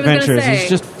Freemaker Adventures. He's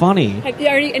just funny. Are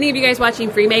any of you guys watching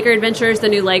Freemaker Adventures, the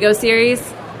new Lego series?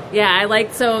 Yeah,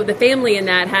 the family in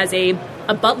that has a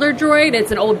butler droid.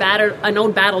 It's an old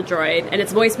battle droid, and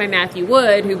it's voiced by Matthew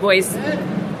Wood, who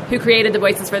created the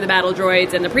voices for the battle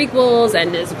droids and the prequels,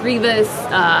 and is Grievous.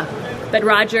 But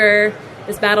Roger,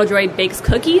 this battle droid, bakes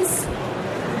cookies.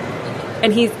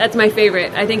 And that's my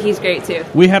favorite. I think he's great, too.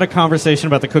 We had a conversation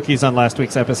about the cookies on last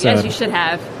week's episode. Yes, you should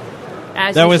have.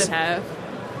 Should have.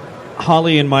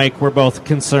 Holly and Mike were both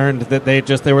concerned that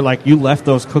they were like, you left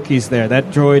those cookies there. That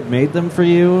droid made them for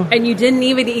you. And you didn't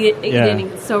even eat it. Yeah.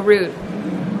 It's so rude.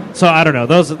 So, I don't know.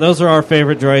 Those are our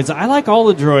favorite droids. I like all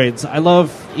the droids. I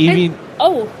love Evie.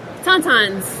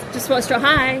 Tauntauns. Just so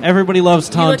high. Everybody loves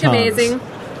Tauntauns. You look amazing.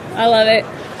 I love it.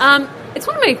 It's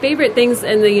one of my favorite things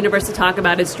in the universe to talk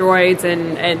about is droids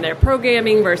and their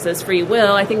programming versus free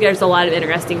will. I think there's a lot of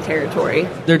interesting territory.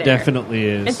 There definitely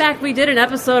is. In fact, we did an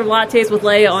episode of Lattes with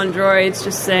Leia on droids,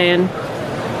 just saying.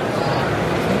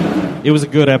 It was a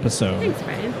good episode. Thanks,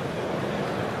 Brian.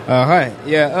 Hi.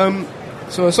 Yeah,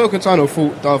 so Ahsoka Tano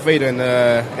fought Darth Vader in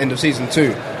the end of Season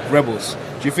 2, Rebels.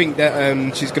 Do you think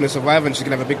that she's going to survive and she's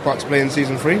going to have a big part to play in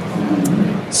Season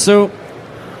 3? So,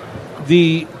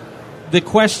 the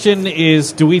question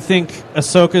is, do we think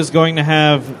Ahsoka is going to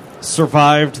have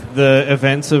survived the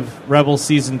events of Rebels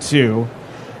Season 2?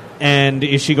 And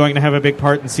is she going to have a big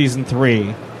part in Season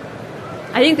 3?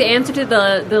 I think the answer to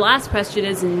the last question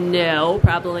is no,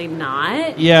 probably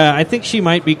not. Yeah, I think she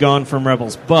might be gone from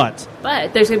Rebels, but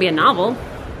there's going to be a novel.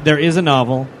 There is a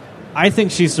novel. I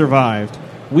think she survived.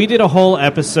 We did a whole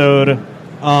episode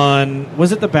on...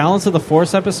 Was it the Balance of the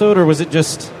Force episode, or was it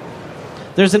just...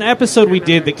 There's an episode we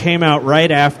did that came out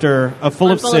right after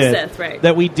Full of Sith right.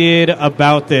 that we did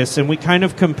about this, and we kind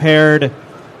of compared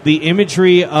the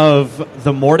imagery of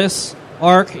the Mortis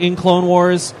arc in Clone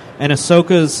Wars and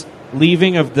Ahsoka's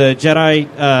leaving of the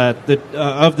Jedi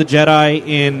of the Jedi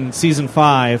in Season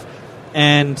 5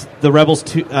 and the Rebels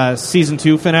Season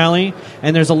 2 finale.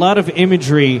 And there's a lot of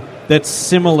imagery that's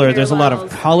similar. There's a lot of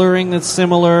coloring that's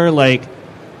similar.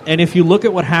 And if you look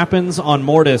at what happens on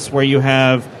Mortis, where you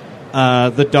have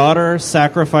the daughter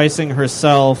sacrificing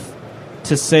herself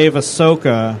to save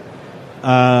Ahsoka,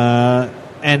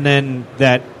 and then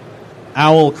that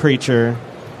owl creature.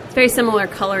 It's very similar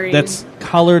coloring. That's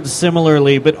colored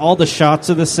similarly, but all the shots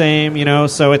are the same,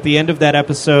 So at the end of that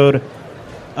episode,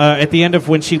 at the end of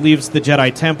when she leaves the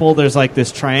Jedi Temple, there's like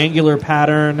this triangular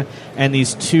pattern and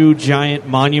these two giant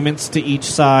monuments to each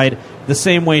side, the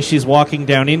same way she's walking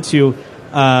down into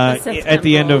at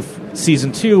the end of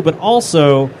Season 2, but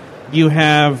also... You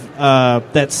have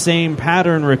that same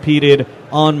pattern repeated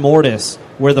on Mortis,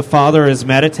 where the father is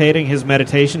meditating. His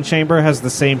meditation chamber has the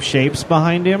same shapes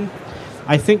behind him.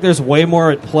 I think there's way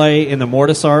more at play in the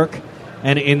Mortis arc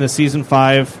and in the season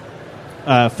 5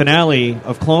 finale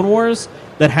of Clone Wars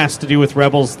that has to do with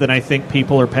Rebels that I think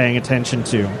people are paying attention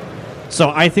to. So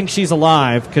I think she's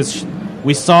alive because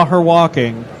we saw her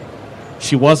walking.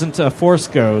 She wasn't a Force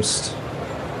ghost.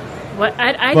 What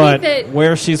I but think that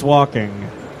where she's walking.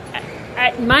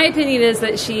 my opinion is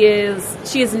that she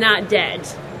is not dead.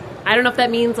 I don't know if that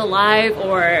means alive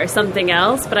or something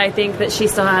else, but I think that she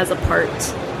still has a part.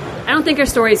 I don't think her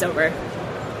story's over.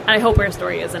 I hope her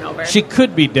story isn't over. She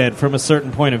could be dead from a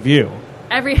certain point of view.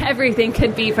 Everything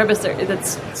could be from a certain.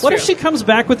 What if she comes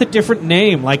back with a different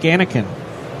name, like Anakin?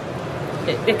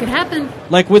 It could happen.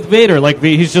 Like with Vader,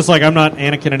 he's just like, I'm not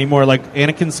Anakin anymore. Like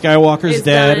Anakin Skywalker's It's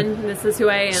dead. done. This is who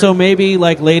I am. So maybe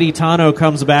like Lady Tano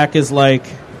comes back as like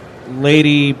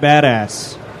Lady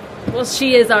Badass. Well,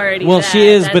 she is already. Well, that. she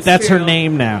is, That's but that's true. her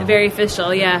name now. Very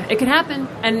official. Yeah, it could happen.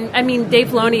 And I mean, Dave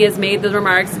Filoni has made the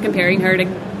remarks comparing her to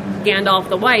Gandalf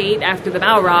the White after the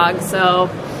Balrog. So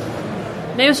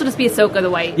maybe she'll just be Ahsoka the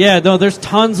White. Yeah, no, there's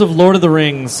tons of Lord of the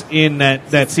Rings in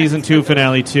that season 2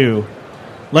 finale too.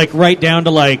 Like right down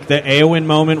to like the Eowyn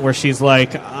moment where she's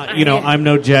like, I'm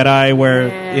no Jedi, where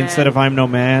instead of I'm no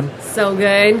man. So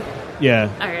good. Yeah.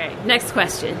 All right. Next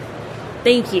question.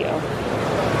 Thank you.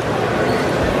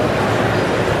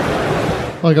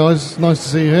 Hi guys, nice to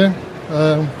see you here.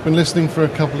 Been listening for a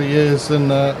couple of years, and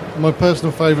my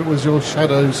personal favourite was your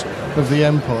Shadows of the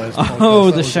Empire.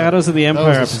 Oh, the Shadows of the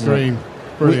Empire that was a episode. stream.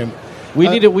 Brilliant.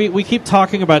 We keep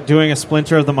talking about doing a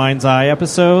Splinter of the Mind's Eye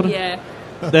episode. Yeah.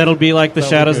 That'll be like the That'll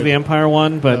be Shadows of good. the Empire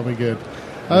one, but That'll be good.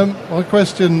 My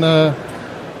question,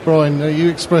 Brian, you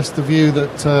expressed the view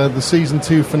that the season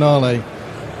 2 finale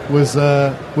was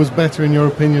better in your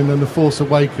opinion than The Force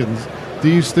Awakens. Do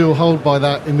you still hold by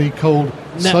that in the cold,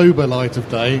 sober light of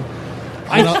day?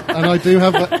 And I do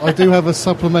have a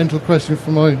supplemental question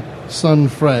for my son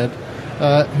Fred,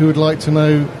 who would like to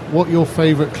know what your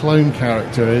favourite clone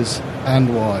character is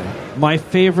and why. My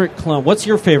favorite clone. What's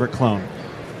your favorite clone?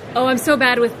 Oh, I'm so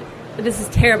bad with. This is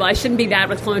terrible. I shouldn't be bad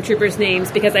with clone troopers'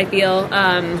 names because I feel.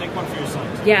 Take one for your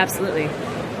son. Yeah, absolutely.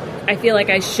 I feel like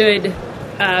I should,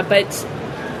 but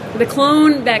the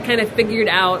clone that kind of figured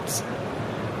out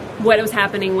what was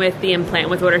happening with the implant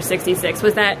with Order 66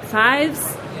 was that Fives.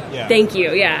 Yeah. Thank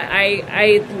you. Yeah,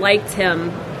 I liked him,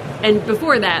 and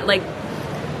before that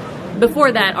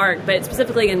arc, but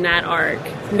specifically in that arc,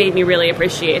 made me really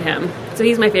appreciate him. So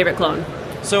he's my favorite clone.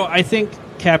 So I think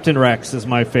Captain Rex is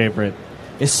my favorite,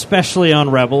 especially on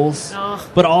Rebels. Oh.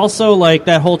 But also like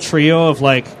that whole trio of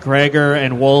like Gregor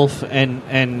and Wolf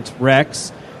and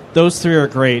Rex. Those three are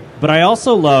great. But I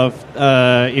also love,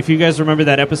 if you guys remember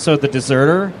that episode, The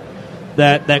Deserter,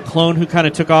 that clone who kind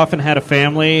of took off and had a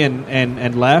family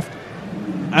and left.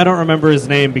 I don't remember his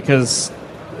name because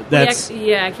that's...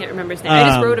 Yeah, I can't remember his name. I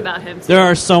just wrote about him. There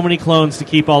are so many clones to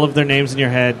keep all of their names in your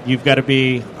head. You've got to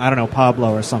be, I don't know,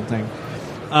 Pablo or something.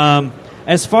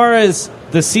 As far as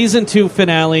the season 2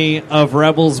 finale of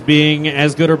Rebels being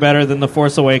as good or better than The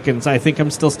Force Awakens, I think I'm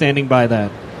still standing by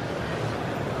that.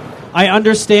 I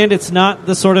understand it's not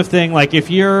the sort of thing like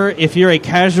if you're a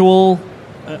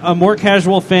more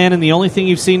casual fan and the only thing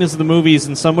you've seen is the movies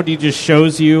and somebody just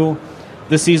shows you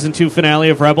the season 2 finale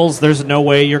of Rebels, there's no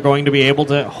way you're going to be able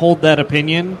to hold that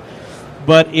opinion.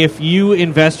 But if you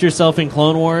invest yourself in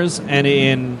Clone Wars and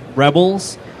in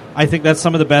Rebels, I think that's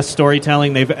some of the best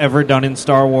storytelling they've ever done in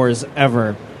Star Wars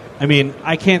ever. I mean,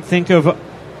 I can't think of...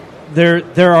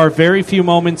 There are very few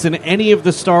moments in any of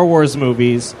the Star Wars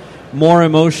movies more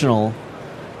emotional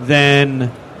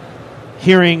than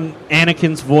hearing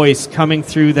Anakin's voice coming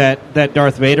through that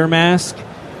Darth Vader mask,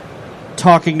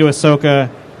 talking to Ahsoka,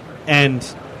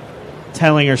 and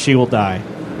telling her she will die.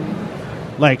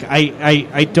 Like,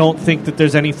 I don't think that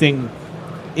there's anything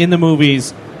in the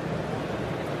movies...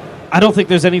 I don't think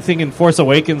there's anything in Force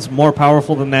Awakens more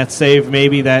powerful than that, save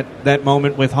maybe that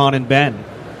moment with Han and Ben.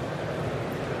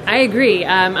 I agree.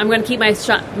 I'm going to keep my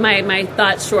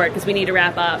thoughts short because we need to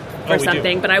wrap up or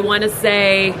something. But I want to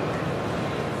say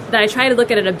that I try to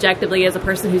look at it objectively as a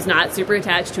person who's not super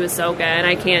attached to Ahsoka, and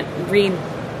I can't read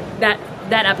that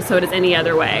episode as any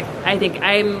other way. I think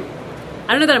I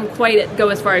don't know that I'm quite go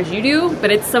as far as you do,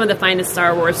 but it's some of the finest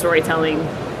Star Wars storytelling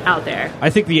out there. I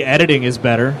think the editing is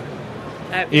better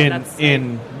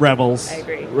in Rebels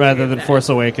rather than Force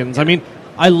Awakens. I mean,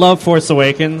 I love Force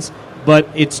Awakens, but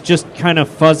it's just kind of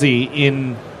fuzzy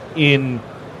in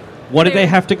what did they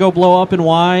have to go blow up and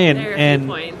why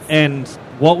and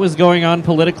what was going on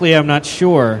politically, I'm not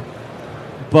sure.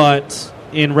 But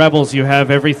in Rebels you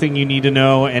have everything you need to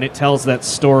know and it tells that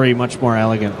story much more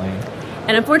elegantly.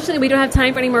 And unfortunately we don't have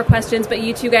time for any more questions, but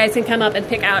you two guys can come up and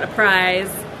pick out a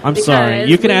prize I'm sorry.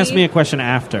 You can ask me a question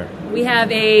after. We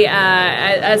have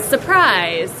a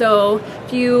surprise. So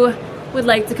if you would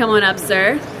like to come on up,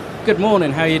 sir. Good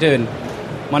morning. How are you doing?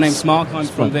 My name's Mark. I'm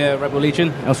from the Rebel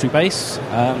Legion, Elstree base.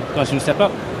 Guys, want to step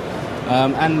up?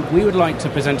 And we would like to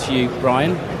present to you,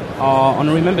 Bryan, our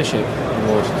Honorary Membership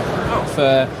Award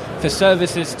for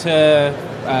services to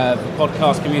the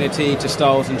podcast community, to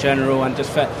Star Wars in general, and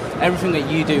just for everything that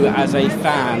you do as a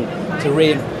fan to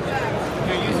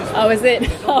Oh, is it?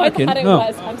 Oh, I thought it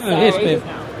was. I'm sorry.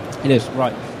 It is,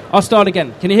 right. I'll start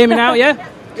again. Can you hear me now, yeah?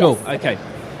 Cool, okay.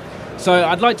 So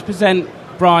I'd like to present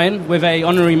Bryan with a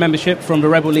honorary membership from the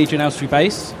Rebel Legion Elstree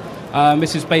base.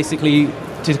 This is basically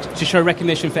to show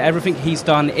recognition for everything he's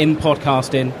done in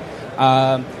podcasting,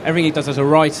 everything he does as a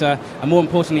writer, and more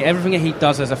importantly, everything that he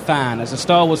does as a fan, as a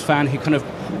Star Wars fan who kind of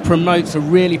promotes a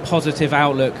really positive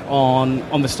outlook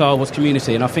on the Star Wars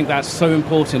community. And I think that's so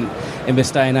important in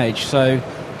this day and age. So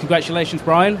congratulations,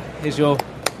 Bryan. Here's your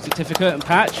certificate and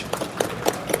patch.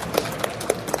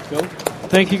 Cool.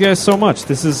 Thank you guys so much.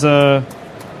 This is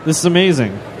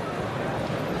amazing.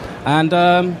 And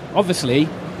obviously,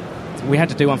 we had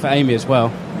to do one for Amy as well.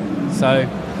 So.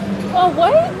 Oh,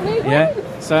 what? Wait, yeah.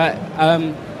 So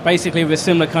basically, with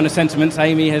similar kind of sentiments,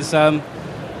 Amy has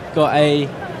got a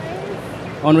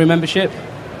honorary membership.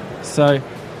 So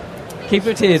keep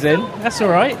your tears in. That's all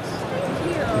right.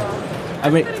 Thank you. I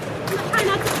mean, Try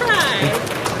not to cry.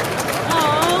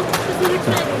 Oh, this is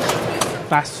exciting.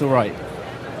 that's all right.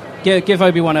 Give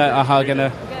Obi-Wan a hug and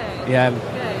a yeah.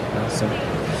 So.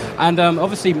 And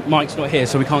obviously Mike's not here,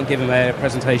 so we can't give him a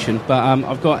presentation. But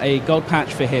I've got a gold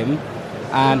patch for him,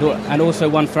 and also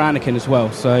one for Anakin as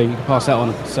well. So you can pass that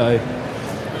on. So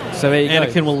there you go.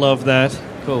 Anakin will love that.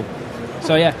 Cool.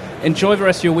 So yeah, enjoy the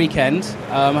rest of your weekend.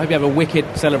 I hope you have a wicked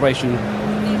celebration.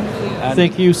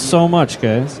 Thank you so much,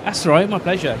 guys. That's all right, my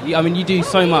pleasure. I mean, you do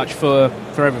so much for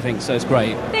everything, so it's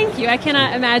great. Thank you. I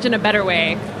cannot imagine a better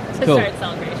way to Cool. start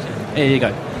celebration. There you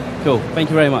go. Cool. Thank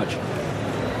you very much.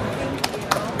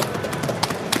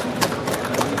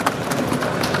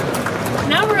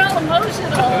 Now we're all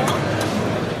emotional.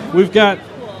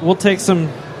 We'll take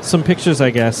some pictures, I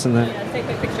guess, and then Let's take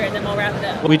a picture and then we'll wrap it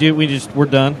up. we're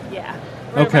done. Yeah.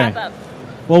 We're Okay. Wrap up.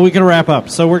 Well, we can wrap up.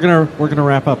 So we're gonna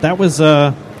wrap up. That was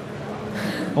I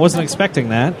wasn't expecting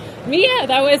that. Yeah,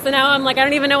 that was. Now I'm like, I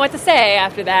don't even know what to say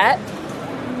after that.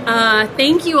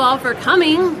 Thank you all for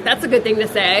coming. That's a good thing to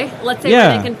say. Let's say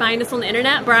where they can find us on the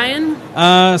internet, Bryan.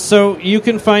 So you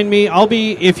can find me.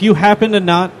 If you happen to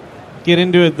not get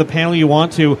into the panel you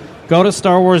want to, go to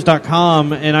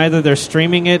StarWars.com, and either they're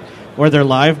streaming it or they're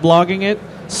live blogging it.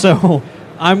 So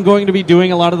I'm going to be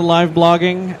doing a lot of the live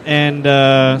blogging, and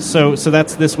so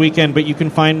that's this weekend. But you can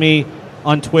find me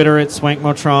on Twitter at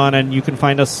SwankMotron, and you can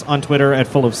find us on Twitter at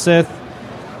Full of Sith.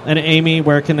 And Amy,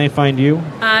 where can they find you?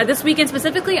 This weekend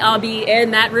specifically, I'll be in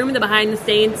that room in the behind the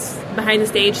scenes stage. Behind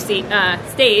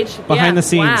the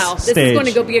scenes Wow, this stage. is going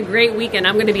to go be a great weekend.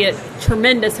 I'm going to be a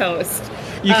tremendous host.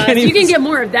 You So can't you even can get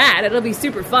more of that. It'll be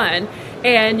super fun.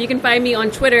 And you can find me on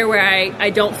Twitter where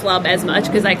I don't flub as much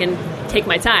because I can take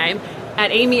my time at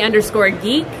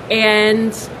Amy_geek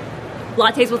and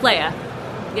Lattes with Leia.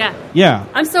 Yeah.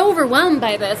 I'm so overwhelmed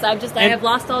by this. I have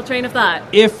lost all train of thought.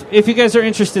 If you guys are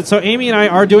interested, so Amy and I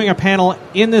are doing a panel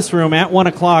in this room at 1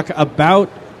 o'clock about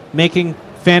making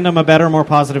fandom a better, more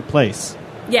positive place.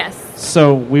 Yes.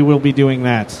 So we will be doing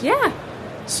that. Yeah.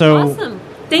 So Awesome.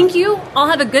 Thank you. I'll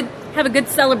have a good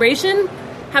celebration.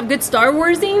 Have good Star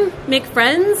Warsing. Make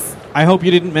friends. I hope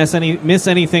you didn't miss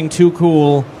anything too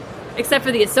cool. Except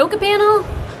for the Ahsoka panel.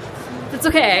 That's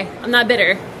okay. I'm not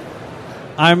bitter.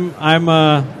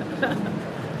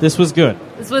 This was good.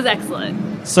 This was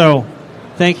excellent. So,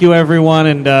 thank you everyone,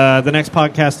 and the next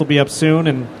podcast will be up soon.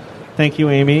 And thank you,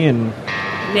 Amy, and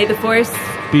May the Force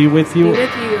be with you. Be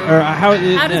with you. Or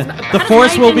the does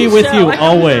Force Mike will end be the with show? you I don't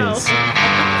always. know.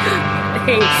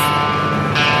 Thanks.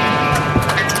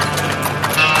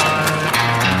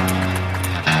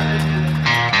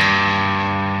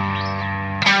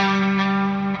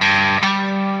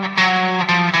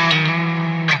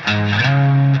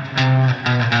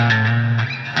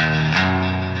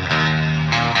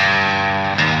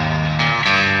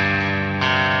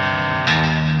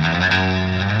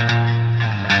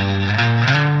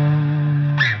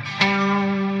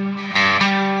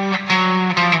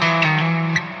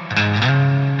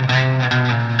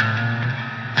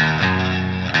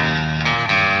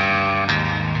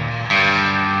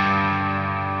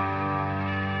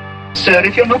 Sir,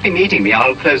 if you'll not be needing me,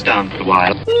 I'll close down for a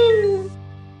while.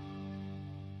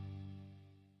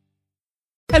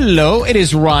 Hello, it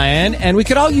is Ryan, and we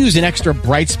could all use an extra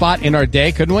bright spot in our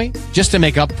day, couldn't we? Just to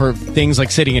make up for things like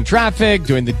sitting in traffic,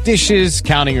 doing the dishes,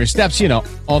 counting your steps, you know,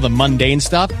 all the mundane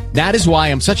stuff. That is why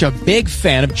I'm such a big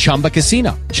fan of Chumba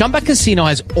Casino. Chumba Casino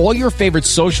has all your favorite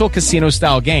social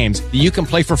casino-style games that you can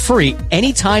play for free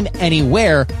anytime,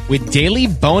 anywhere with daily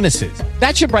bonuses.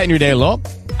 That should brighten your day a little.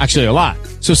 Actually, a lot.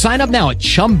 So sign up now at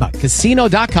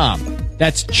ChumbaCasino.com.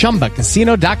 That's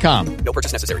ChumbaCasino.com. No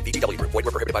purchase necessary. VGW Group. Void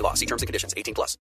where prohibited by law. See terms and conditions. 18+.